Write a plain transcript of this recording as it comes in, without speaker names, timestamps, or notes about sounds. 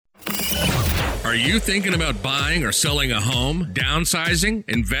Are you thinking about buying or selling a home, downsizing,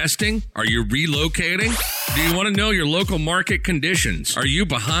 investing? Are you relocating? Do you want to know your local market conditions? Are you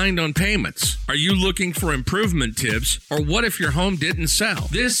behind on payments? Are you looking for improvement tips? Or what if your home didn't sell?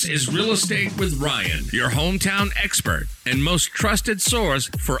 This is Real Estate with Ryan, your hometown expert and most trusted source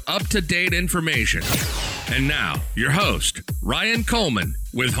for up-to-date information. And now, your host, Ryan Coleman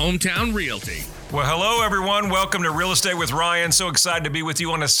with Hometown Realty. Well, hello, everyone. Welcome to Real Estate with Ryan. So excited to be with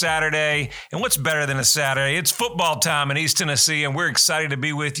you on a Saturday. And what's better than a Saturday? It's football time in East Tennessee, and we're excited to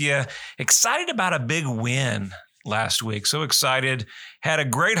be with you. Excited about a big win last week. So excited. Had a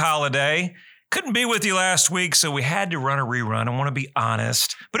great holiday. Couldn't be with you last week, so we had to run a rerun. I want to be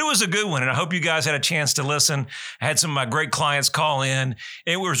honest, but it was a good one, and I hope you guys had a chance to listen. I had some of my great clients call in.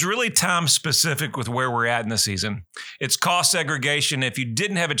 It was really time-specific with where we're at in the season. It's cost segregation. If you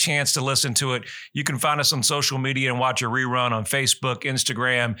didn't have a chance to listen to it, you can find us on social media and watch a rerun on Facebook,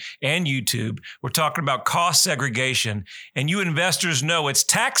 Instagram, and YouTube. We're talking about cost segregation, and you investors know it's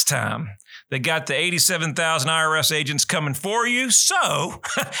tax time. They got the 87,000 IRS agents coming for you. So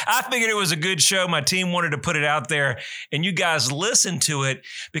I figured it was a good show. My team wanted to put it out there, and you guys listen to it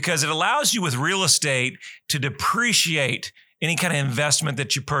because it allows you with real estate to depreciate any kind of investment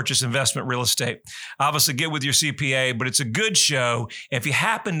that you purchase, investment real estate. Obviously, get with your CPA, but it's a good show. If you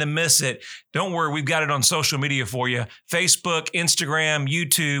happen to miss it, don't worry. We've got it on social media for you. Facebook, Instagram,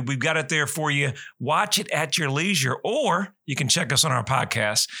 YouTube. We've got it there for you. Watch it at your leisure, or you can check us on our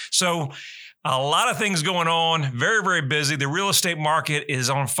podcast. So a lot of things going on. Very, very busy. The real estate market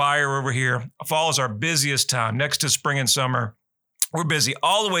is on fire over here. Fall is our busiest time next to spring and summer. We're busy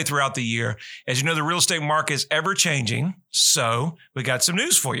all the way throughout the year. As you know, the real estate market is ever changing. So we got some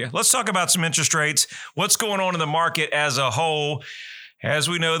news for you. Let's talk about some interest rates. What's going on in the market as a whole? As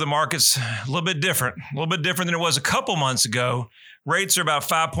we know, the market's a little bit different than it was a couple months ago. Rates are about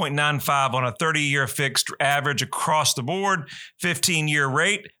 5.95 on a 30-year fixed average across the board. 15-year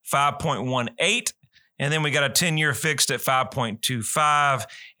rate, 5.18. And then we got a 10-year fixed at 5.25.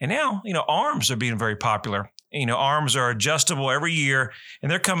 And now, ARMs are being very popular. ARMs are adjustable every year,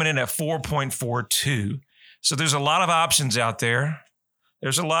 and they're coming in at 4.42. So there's a lot of options out there.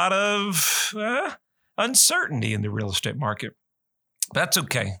 There's a lot of uncertainty in the real estate market. That's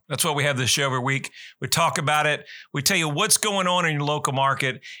okay. That's why we have this show every week. We talk about it. We tell you what's going on in your local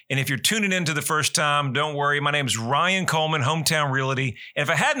market. And if you're tuning in to the first time, don't worry. My name is Ryan Coleman, Hometown Realty. And if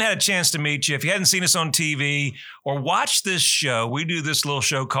I hadn't had a chance to meet you, if you hadn't seen us on TV or watched this show, we do this little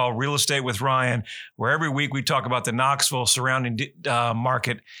show called Real Estate with Ryan, where every week we talk about the Knoxville surrounding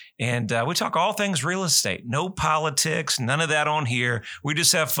market. And we talk all things real estate. No politics, none of that on here. We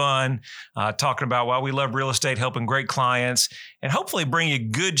just have fun talking about why we love real estate, helping great clients, and hopefully bring you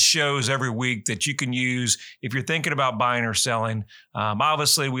good shows every week that you can use if you're thinking about buying or selling.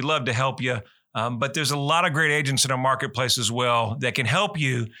 Obviously, we love to help you, but there's a lot of great agents in our marketplace as well that can help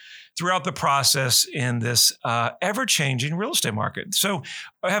you throughout the process in this ever-changing real estate market. So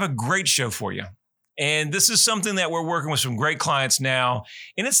I have a great show for you. And this is something that we're working with some great clients now.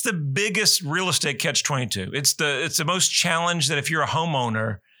 And it's the biggest real estate catch-22. It's the most challenge that if you're a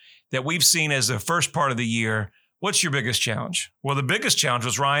homeowner that we've seen as the first part of the year. What's your biggest challenge? Well, the biggest challenge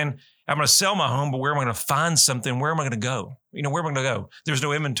was, Ryan, I'm going to sell my home, but where am I going to find something? Where am I going to go? Where am I going to go? There's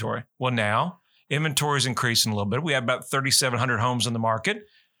no inventory. Well, now inventory is increasing a little bit. We have about 3,700 homes in the market.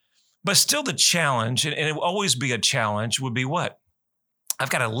 But still the challenge, and it will always be a challenge, would be what?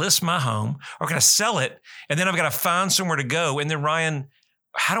 I've got to list my home, or I've got to sell it, and then I've got to find somewhere to go. And then, Ryan,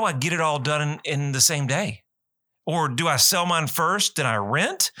 how do I get it all done in the same day? Or do I sell mine first, then I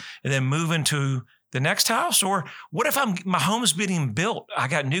rent, and then move into the next house? Or what if my home's being built? I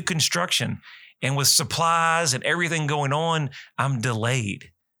got new construction, and with supplies and everything going on, I'm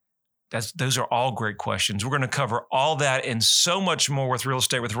delayed. Those are all great questions. We're going to cover all that and so much more with Real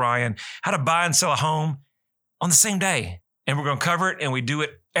Estate with Ryan, how to buy and sell a home on the same day. And we're going to cover it, and we do it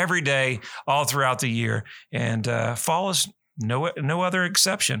every day, all throughout the year. And fall is no other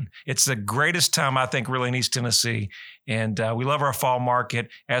exception. It's the greatest time, I think, really in East Tennessee. And we love our fall market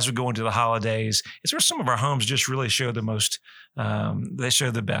as we go into the holidays. It's where some of our homes just really show the most. They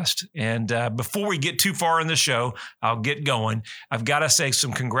show the best. And before we get too far in the show, I'll get going. I've got to say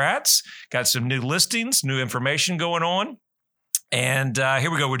some congrats. Got some new listings, new information going on. And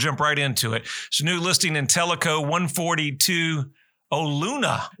here we go. We'll jump right into it. So new listing in Tellico, 142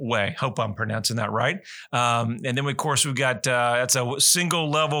 Oluna Way. Hope I'm pronouncing that right. And then, of course, we've got, that's a single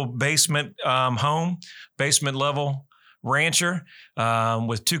level basement home, basement level rancher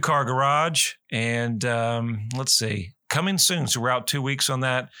with 2-car garage. And let's see, coming soon. So we're out 2 weeks on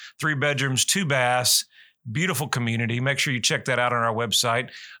that. 3 bedrooms, 2 baths. Beautiful community. Make sure you check that out on our website.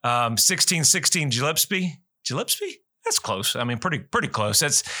 1616 Gillespie? That's close. I mean, pretty close.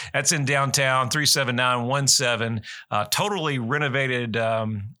 That's in downtown, 37917. Totally renovated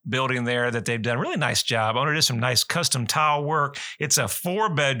building there that they've done a really nice job. Owner did some nice custom tile work. It's a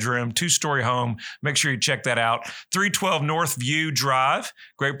 4-bedroom, 2-story home. Make sure you check that out. 312 Northview Drive.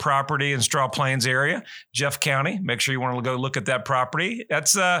 Great property in Straw Plains area, Jeff County. Make sure you want to go look at that property.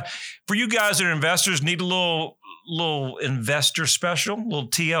 That's for you guys that are investors, need a little investor special, a little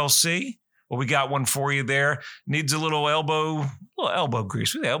TLC. Well, we got one for you there. Needs a little elbow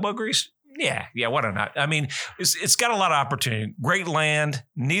grease. With elbow grease? Yeah, why not? I mean, it's got a lot of opportunity. Great land,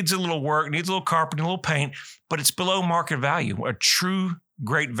 needs a little work, needs a little carpeting, a little paint, but it's below market value. A true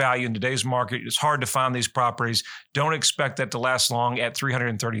great value in today's market. It's hard to find these properties. Don't expect that to last long at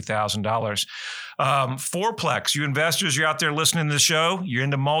 $330,000. Fourplex, you investors, you're out there listening to the show, you're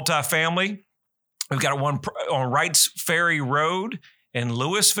into multifamily. We've got one on Wrights Ferry Road in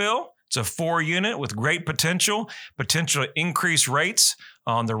Louisville. It's a 4-unit with great potential to increase rates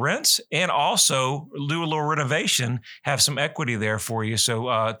on the rents and also do a little renovation, have some equity there for you.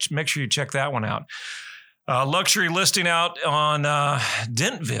 So make sure you check that one out. Luxury listing out on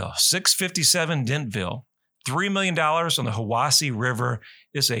Dentville, 657 Dentville. $3 million on the Hiwassee River.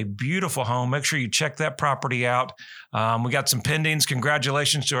 It's a beautiful home. Make sure you check that property out. We got some pendings.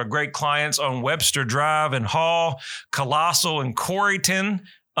 Congratulations to our great clients on Webster Drive and Hall, Colossal and Coreyton.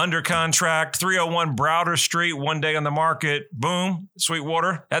 Under contract, 301 Browder Street, 1 day on the market. Boom,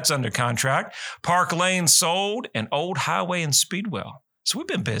 Sweetwater, that's under contract. Park Lane sold, and Old Highway and Speedwell. So we've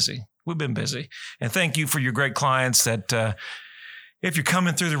been busy. And thank you for your great clients that if you're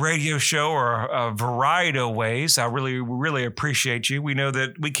coming through the radio show or a variety of ways, I really appreciate you. We know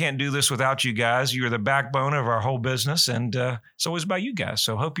that we can't do this without you guys. You're the backbone of our whole business, and it's always about you guys.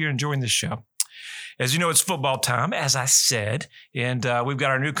 So hope you're enjoying this show. As you know, it's football time, as I said, and we've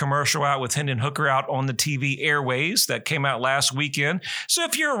got our new commercial out with Hendon Hooker out on the TV airways that came out last weekend. So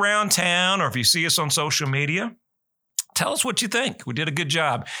if you're around town or if you see us on social media, tell us what you think. We did a good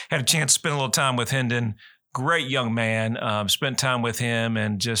job. Had a chance to spend a little time with Hendon. Great young man. Spent time with him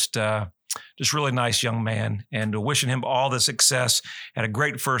and just really nice young man. And wishing him all the success. Had a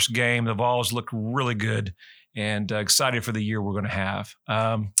great first game. The Vols looked really good. And excited for the year we're going to have.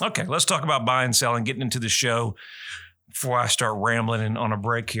 Okay, let's talk about buying and selling, getting into the show before I start rambling and on a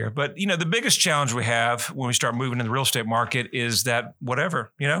break here. But, the biggest challenge we have when we start moving in the real estate market is that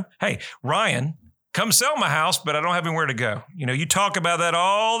hey, Ryan, come sell my house, but I don't have anywhere to go. You talk about that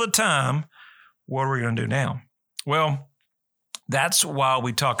all the time. What are we going to do now? Well, that's why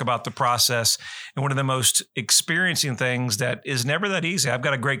we talk about the process. And one of the most experiencing things that is never that easy. I've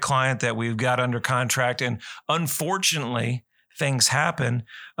got a great client that we've got under contract, and unfortunately, things happen.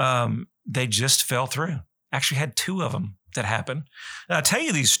 They just fell through. Actually had 2 of them that happened. And I tell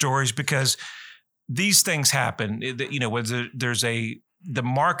you these stories because these things happen. When the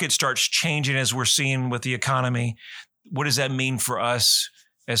market starts changing as we're seeing with the economy. What does that mean for us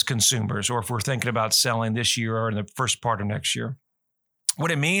as consumers, or if we're thinking about selling this year or in the first part of next year?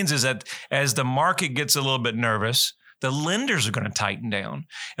 What it means is that as the market gets a little bit nervous, the lenders are going to tighten down.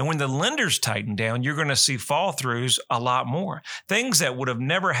 And when the lenders tighten down, you're going to see fall throughs a lot more. Things that would have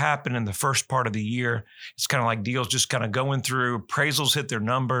never happened in the first part of the year. It's kind of like deals just kind of going through, appraisals hit their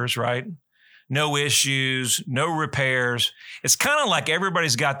numbers, right? No issues, no repairs. It's kind of like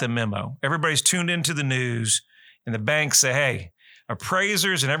everybody's got the memo. Everybody's tuned into the news, and the banks say, hey,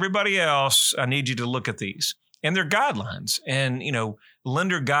 appraisers and everybody else, I need you to look at these. And they're guidelines. And,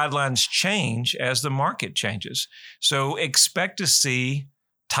 lender guidelines change as the market changes. So expect to see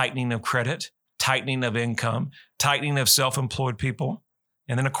tightening of credit, tightening of income, tightening of self-employed people,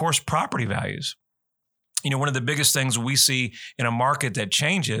 and then, of course, property values. One of the biggest things we see in a market that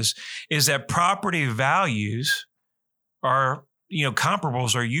changes is that property values are,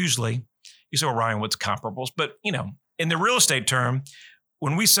 comparables are usually, you say, well, Ryan, what's comparables? But, in the real estate term,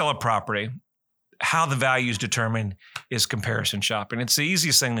 when we sell a property, how the value is determined is comparison shopping. It's the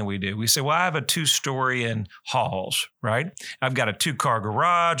easiest thing that we do. We say, well, I have a 2-story in Halls, right? I've got a 2-car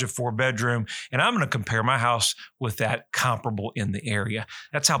garage, a 4-bedroom, and I'm going to compare my house with that comparable in the area.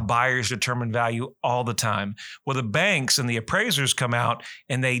 That's how buyers determine value all the time. Well, the banks and the appraisers come out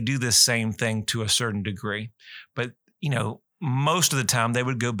and they do the same thing to a certain degree. But, most of the time they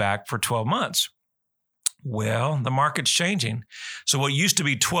would go back for 12 months. Well, the market's changing. So what used to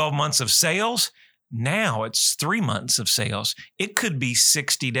be 12 months of sales, now it's 3 months of sales. It could be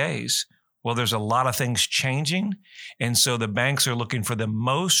 60 days. Well, there's a lot of things changing. And so the banks are looking for the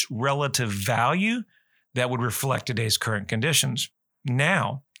most relative value that would reflect today's current conditions.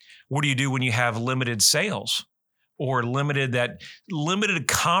 Now, What do you do when you have limited sales or limited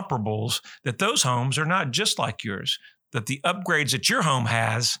comparables that those homes are not just like yours, that the upgrades that your home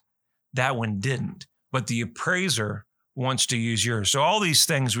has, that one didn't, but the appraiser wants to use yours. So all these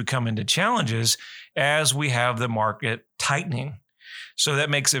things we come into challenges as we have the market tightening. So that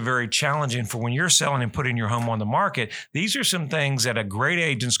makes it very challenging for when you're selling and putting your home on the market. These are some things that a great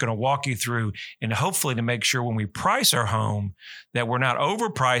agent's going to walk you through, and hopefully to make sure when we price our home that we're not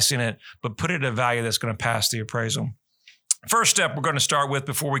overpricing it, but put it at a value that's going to pass the appraisal. First step we're going to start with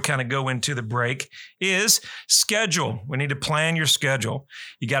before we kind of go into the break is schedule. We need to plan your schedule.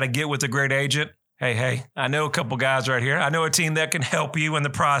 You got to get with a great agent. Hey, I know a couple guys right here. I know a team that can help you in the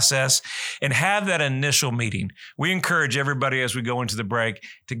process, and have that initial meeting. We encourage everybody as we go into the break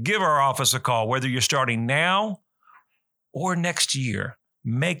to give our office a call, whether you're starting now or next year.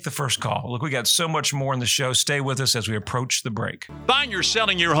 Make the first call. Look, we got so much more in the show. Stay with us as we approach the break. Buying or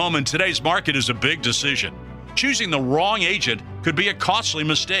selling your home in today's market is a big decision. Choosing the wrong agent could be a costly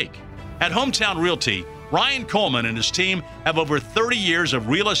mistake. At Hometown Realty, Ryan Coleman and his team have over 30 years of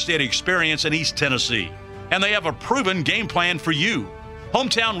real estate experience in East Tennessee, and they have a proven game plan for you.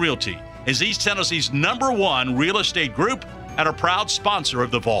 Hometown Realty is East Tennessee's #1 real estate group and a proud sponsor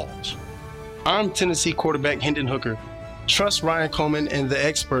of the Vols. I'm Tennessee quarterback Hendon Hooker. Trust Ryan Coleman and the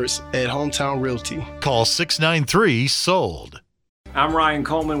experts at Hometown Realty. Call 693-SOLD. I'm Ryan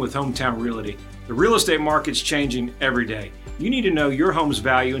Coleman with Hometown Realty. The real estate market's changing every day. You need to know your home's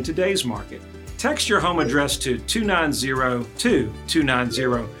value in today's market. Text your home address to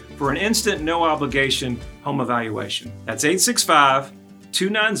 290-2290 for an instant, no-obligation home evaluation. That's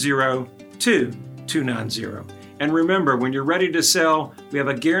 865-290-2290. And remember, when you're ready to sell, we have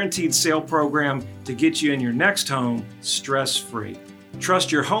a guaranteed sale program to get you in your next home stress-free.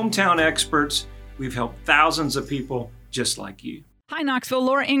 Trust your hometown experts. We've helped thousands of people just like you. Hi, Knoxville.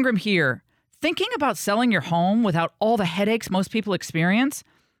 Laura Ingram here. Thinking about selling your home without all the headaches most people experience?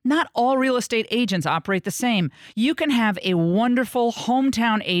 Not all real estate agents operate the same. You can have a wonderful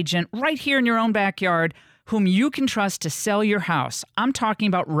hometown agent right here in your own backyard whom you can trust to sell your house. I'm talking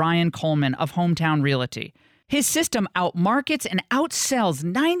about Ryan Coleman of Hometown Realty. His system outmarkets and outsells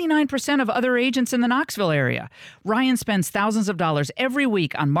 99% of other agents in the Knoxville area. Ryan spends thousands of dollars every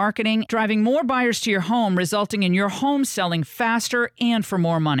week on marketing, driving more buyers to your home, resulting in your home selling faster and for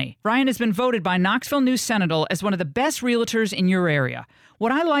more money. Ryan has been voted by Knoxville News Sentinel as one of the best realtors in your area.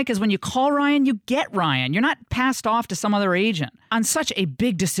 What I like is when you call Ryan, you get Ryan. You're not passed off to some other agent. On such a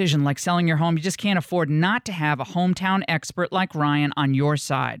big decision like selling your home, you just can't afford not to have a hometown expert like Ryan on your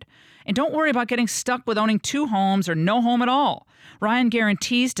side. And don't worry about getting stuck with owning 2 homes or no home at all. Ryan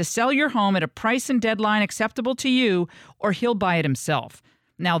guarantees to sell your home at a price and deadline acceptable to you, or he'll buy it himself.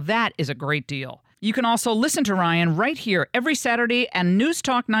 Now that is a great deal. You can also listen to Ryan right here every Saturday at News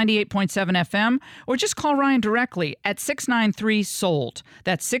Talk 98.7 FM, or just call Ryan directly at 693-SOLD.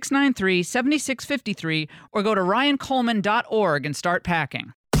 That's 693-7653, or go to ryancoleman.org and start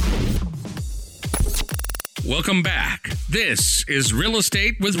packing. Welcome back. This is Real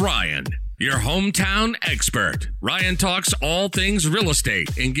Estate with Ryan, your hometown expert. Ryan talks all things real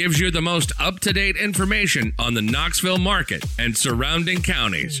estate and gives you the most up-to-date information on the Knoxville market and surrounding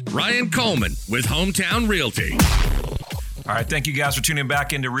counties. Ryan Coleman with Hometown Realty. All right, thank you guys for tuning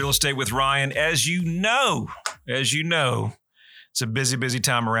back into Real Estate with Ryan. As you know, it's a busy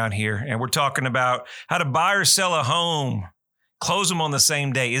time around here, and we're talking about how to buy or sell a home. Close them on the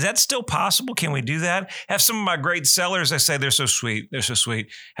same day. Is that still possible? Can we do that? Have some of my great sellers, I say they're so sweet.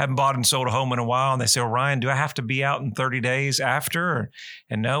 Haven't bought and sold a home in a while. And they say, well, Ryan, do I have to be out in 30 days after?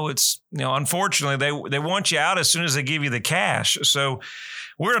 And no, it's, unfortunately, they want you out as soon as they give you the cash. So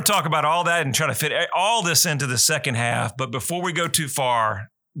we're going to talk about all that and try to fit all this into the second half. But before we go too far,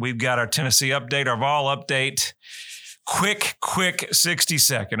 we've got our Tennessee update, our Vol update. Quick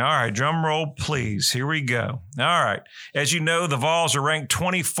 60-second. All right, drum roll, please. Here we go. All right. As you know, the Vols are ranked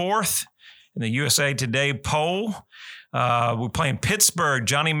 24th in the USA Today poll. We're playing Pittsburgh,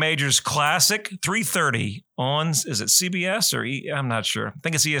 Johnny Majors Classic, 3:30 on, is it CBS or I'm not sure. I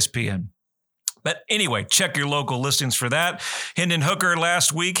think it's ESPN. But anyway, check your local listings for that. Hendon Hooker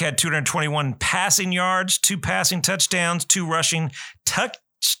last week had 221 passing yards, 2 passing touchdowns, 2 rushing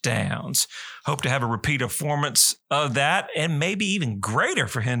touchdowns. Hope to have a repeat performance of that and maybe even greater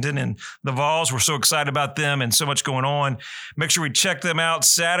for Hendon and the Vols. We're so excited about them and so much going on. Make sure we check them out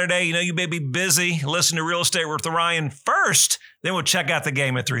Saturday. You may be busy. Listen to Real Estate with Ryan first. Then we'll check out the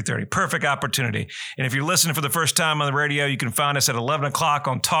game at 3:30. Perfect opportunity. And if you're listening for the first time on the radio, you can find us at 11 o'clock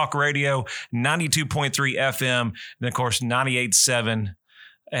on Talk Radio, 92.3 FM, and of course, 98.7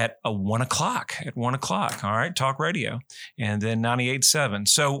 at 1 o'clock. All right, Talk Radio, and then 98.7.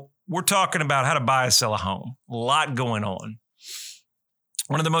 So we're talking about how to buy and sell a home. A lot going on.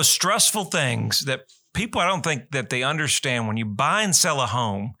 One of the most stressful things that people, I don't think that they understand, when you buy and sell a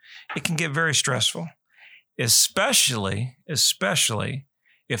home, it can get very stressful, especially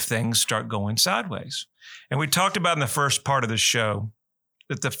if things start going sideways. And we talked about in the first part of the show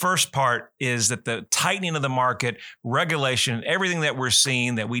that the first part is that the tightening of the market, regulation, everything that we're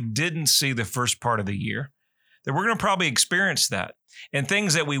seeing that we didn't see the first part of the year, that we're going to probably experience that. And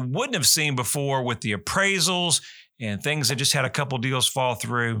things that we wouldn't have seen before with the appraisals and things that just had a couple deals fall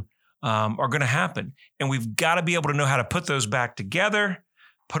through are going to happen. And we've got to be able to know how to put those back together,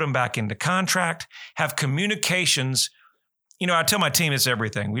 put them back into contract, have communications. You know, I tell my team it's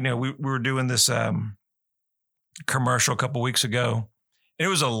everything. We were doing this commercial a couple weeks ago, and it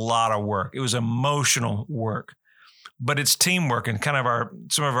was a lot of work. It was emotional work, but it's teamwork, and kind of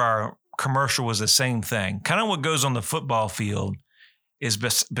some of our commercial was the same thing. Kind of what goes on the football field is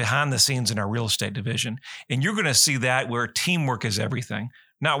behind the scenes in our real estate division. And you're going to see that where teamwork is everything.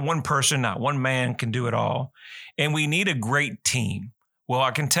 Not one person, not one man can do it all. And we need a great team. Well,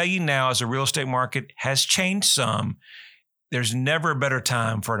 I can tell you now, as the real estate market has changed some, there's never a better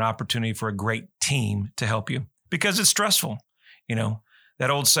time for an opportunity for a great team to help you, because it's stressful. You know,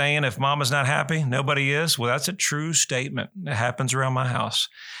 that old saying, if mama's not happy, nobody is. Well, that's a true statement. It happens around my house.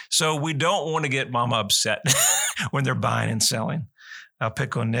 So we don't want to get mama upset when they're buying and selling. I'll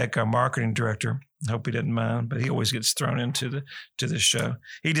pick on Nick, our marketing director. I hope he didn't mind, but he always gets thrown into the show.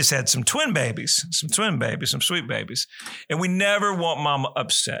 He just had some twin babies, some sweet babies. And we never want mama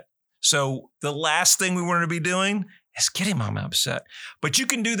upset. So the last thing we want to be doing is getting mama upset. But you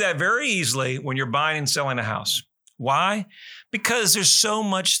can do that very easily when you're buying and selling a house. Why? Because there's so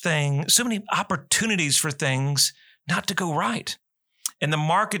many opportunities for things not to go right. And the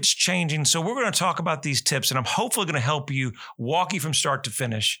market's changing. So we're going to talk about these tips, and I'm hopefully going to help you, walk you from start to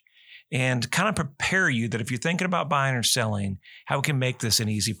finish, and kind of prepare you that if you're thinking about buying or selling, how we can make this an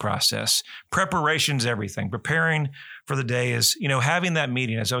easy process. Preparation's everything. Preparing for the day is, having that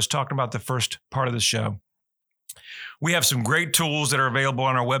meeting. As I was talking about the first part of the show, we have some great tools that are available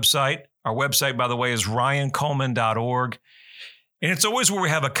on our website. Our website, by the way, is ryancoleman.org. And it's always where we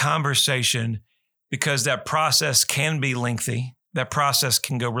have a conversation, because that process can be lengthy. That process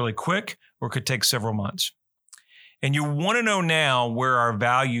can go really quick, or it could take several months. And you want to know now where our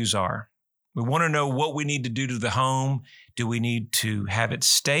values are. We want to know what we need to do to the home. Do we need to have it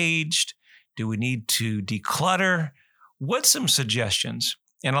staged? Do we need to declutter? What's some suggestions?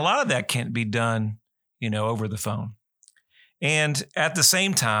 And a lot of that can't be done, over the phone. And at the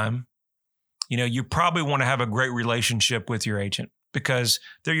same time, you probably want to have a great relationship with your agent, because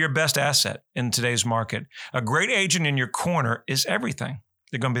they're your best asset in today's market. A great agent in your corner is everything.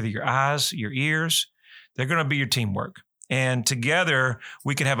 They're going to be your eyes, your ears. They're going to be your teamwork. And together,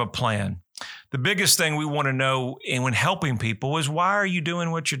 we can have a plan. The biggest thing we want to know when helping people is, why are you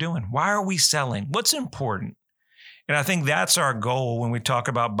doing what you're doing? Why are we selling? What's important? And I think that's our goal when we talk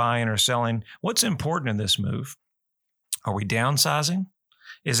about buying or selling. What's important in this move? Are we downsizing?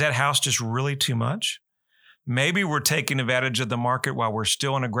 Is that house just really too much? Maybe we're taking advantage of the market while we're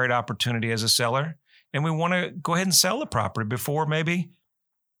still in a great opportunity as a seller, and we want to go ahead and sell the property before maybe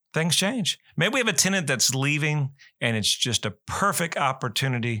things change. Maybe we have a tenant that's leaving, and it's just a perfect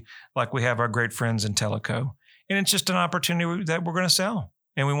opportunity, like we have our great friends in Teleco. And it's just an opportunity that we're going to sell,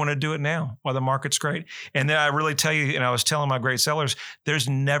 and we want to do it now while the market's great. And then I really tell you, and I was telling my great sellers, there's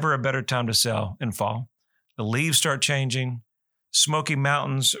never a better time to sell in fall. The leaves start changing. Smoky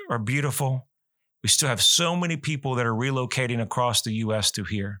Mountains are beautiful. We still have so many people that are relocating across the U.S. to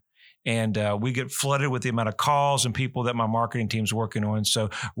here. And we get flooded with the amount of calls and people that my marketing team's working on.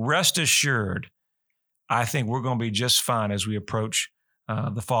 So rest assured, I think we're going to be just fine as we approach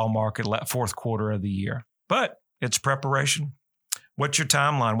the fall market, fourth quarter of the year. But it's preparation. What's your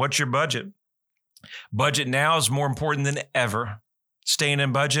timeline? What's your budget? Budget now is more important than ever. Staying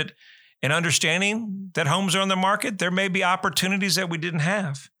in budget and understanding that homes are on the market, there may be opportunities that we didn't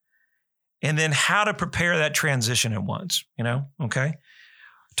have. And then how to prepare that transition at once, okay?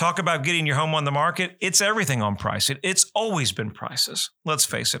 Talk about getting your home on the market. It's everything on price. It's always been prices. Let's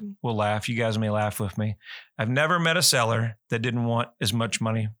face it. We'll laugh. You guys may laugh with me. I've never met a seller that didn't want as much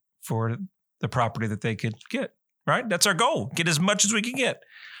money for the property that they could get, right? That's our goal. Get as much as we can get.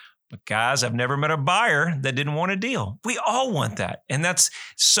 But guys, I've never met a buyer that didn't want a deal. We all want that. And that's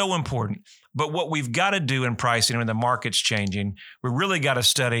so important. But what we've got to do in pricing when the market's changing, we really got to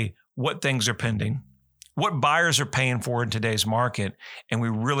study what things are pending, what buyers are paying for in today's market. And we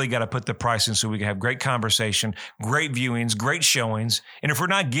really got to put the pricing so we can have great conversation, great viewings, great showings. And if we're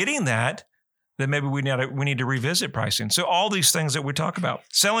not getting that, then maybe we need to revisit pricing. So all these things that we talk about.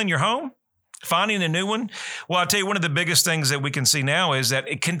 Selling your home, finding a new one. Well, I'll tell you, one of the biggest things that we can see now is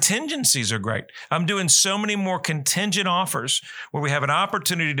that contingencies are great. I'm doing so many more contingent offers where we have an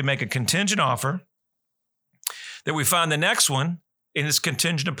opportunity to make a contingent offer that we find the next one and it's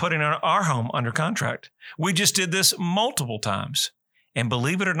contingent of putting our home under contract. We just did this multiple times. And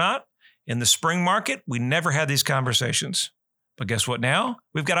believe it or not, in the spring market, we never had these conversations. But guess what now?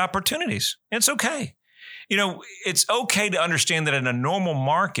 We've got opportunities. It's okay. You know, it's okay to understand that in a normal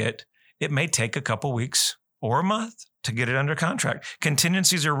market, it may take a couple weeks or a month to get it under contract.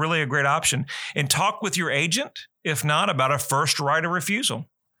 Contingencies are really a great option. And talk with your agent, if not, about a first right of refusal.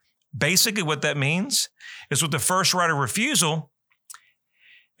 Basically, what that means is with the first right of refusal,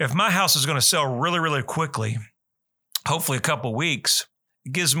 if my house is going to sell really, really quickly, hopefully a couple weeks,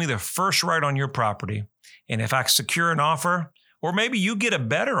 it gives me the first right on your property. And if I secure an offer, or maybe you get a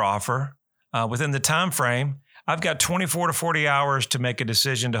better offer within the time frame, I've got 24 to 40 hours to make a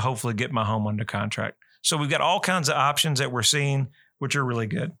decision to hopefully get my home under contract. So we've got all kinds of options that we're seeing, which are really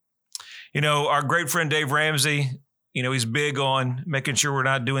good. You know, our great friend Dave Ramsey, you know, he's big on making sure we're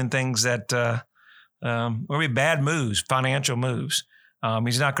not doing things that will be bad moves, financial moves.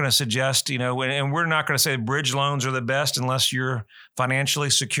 He's not going to suggest, you know, and we're not going to say bridge loans are the best unless you're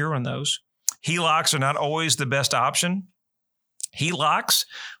financially secure on those. HELOCs are not always the best option. HELOCs,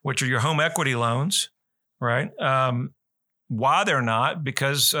 which are your home equity loans, right? Why they're not?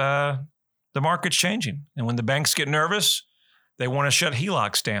 Because the market's changing. And when the banks get nervous, they want to shut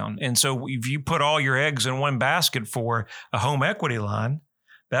HELOCs down. And so if you put all your eggs in one basket for a home equity line,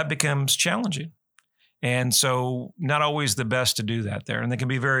 that becomes challenging. And so not always the best to do that there. And they can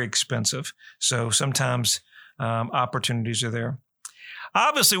be very expensive. So sometimes opportunities are there.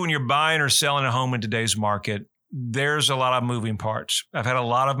 Obviously, when you're buying or selling a home in today's market, there's a lot of moving parts. I've had a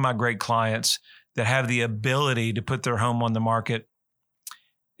lot of my great clients that have the ability to put their home on the market.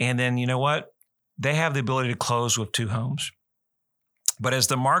 And then, you know what? They have the ability to close with 2 homes. But as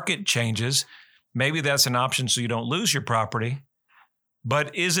the market changes, maybe that's an option so you don't lose your property.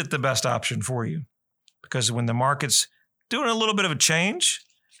 But is it the best option for you? Because when the market's doing a little bit of a change,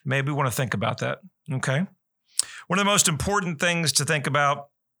 maybe we want to think about that. Okay. One of the most important things to think about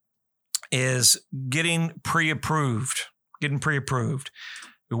is getting pre-approved.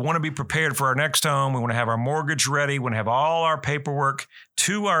 We want to be prepared for our next home. We want to have our mortgage ready. We want to have all our paperwork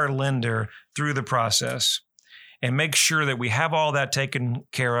to our lender through the process and make sure that we have all that taken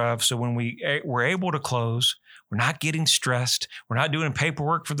care of. So when we're able to close, we're not getting stressed. We're not doing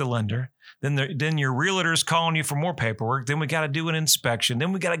paperwork for the lender. Then your realtor is calling you for more paperwork. Then we got to do an inspection.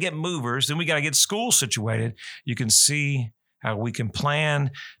 Then we got to get movers. Then we got to get school situated. You can see how we can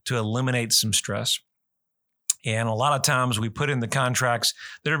plan to eliminate some stress. And a lot of times we put in the contracts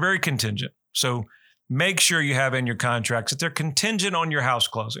that are very contingent. So make sure you have in your contracts that they're contingent on your house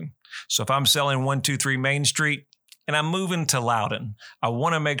closing. So if I'm selling 123 Main Street and I'm moving to Loudoun, I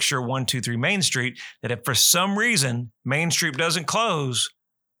want to make sure 123 Main Street, that if for some reason Main Street doesn't close,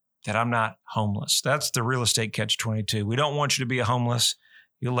 that I'm not homeless. That's the real estate catch-22. We don't want you to be homeless.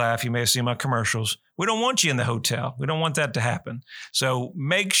 You laugh. You may have seen my commercials. We don't want you in the hotel. We don't want that to happen. So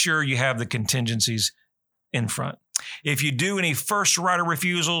make sure you have the contingencies in front. If you do any first right of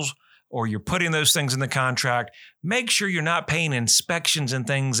refusals or you're putting those things in the contract, make sure you're not paying inspections and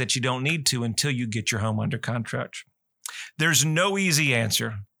things that you don't need to until you get your home under contract. There's no easy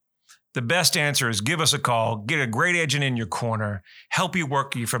answer. The best answer is give us a call, get a great agent in your corner, help you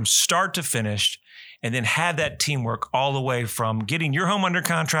work you from start to finish, and then have that teamwork all the way from getting your home under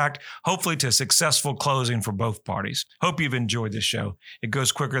contract, hopefully to a successful closing for both parties. Hope you've enjoyed this show. It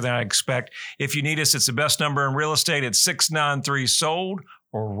goes quicker than I expect. If you need us, it's the best number in real estate. It's 693-SOLD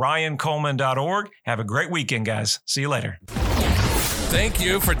or RyanColeman.org. Have a great weekend, guys. See you later. Thank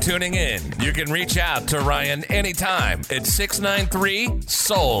you for tuning in. You can reach out to Ryan anytime at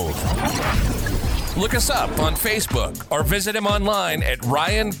 693-SOLD. Look us up on Facebook or visit him online at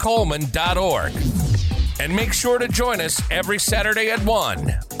RyanColeman.org. And make sure to join us every Saturday at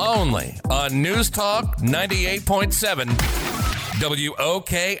 1, only on News Talk 98.7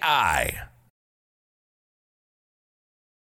 WOKI.